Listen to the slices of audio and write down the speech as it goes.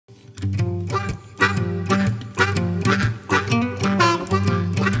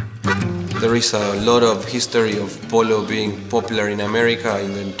There is a lot of history of polo being popular in America.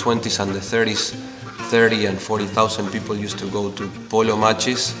 In the 20s and the 30s, 30 and 40,000 people used to go to polo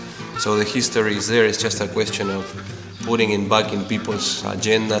matches. So the history is there. It's just a question of putting it back in people's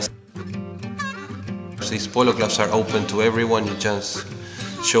agendas. These polo clubs are open to everyone. You just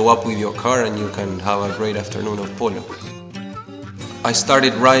show up with your car and you can have a great afternoon of polo. I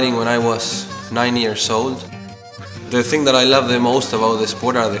started riding when I was 9 years old. The thing that I love the most about the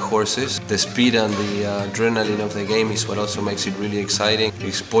sport are the horses. The speed and the adrenaline of the game is what also makes it really exciting.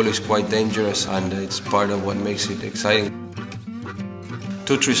 Because polo is quite dangerous and it's part of what makes it exciting.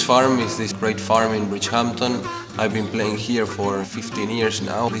 Two Trees Farm is this great farm in Bridgehampton. I've been playing here for 15 years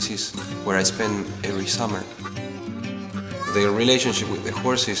now. This is where I spend every summer. The relationship with the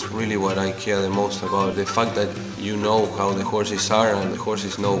horse is really what I care the most about. The fact that you know how the horses are and the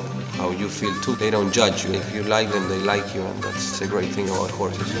horses know how you feel too. They don't judge you. If you like them, they like you, and that's the great thing about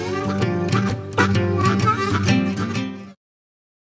horses.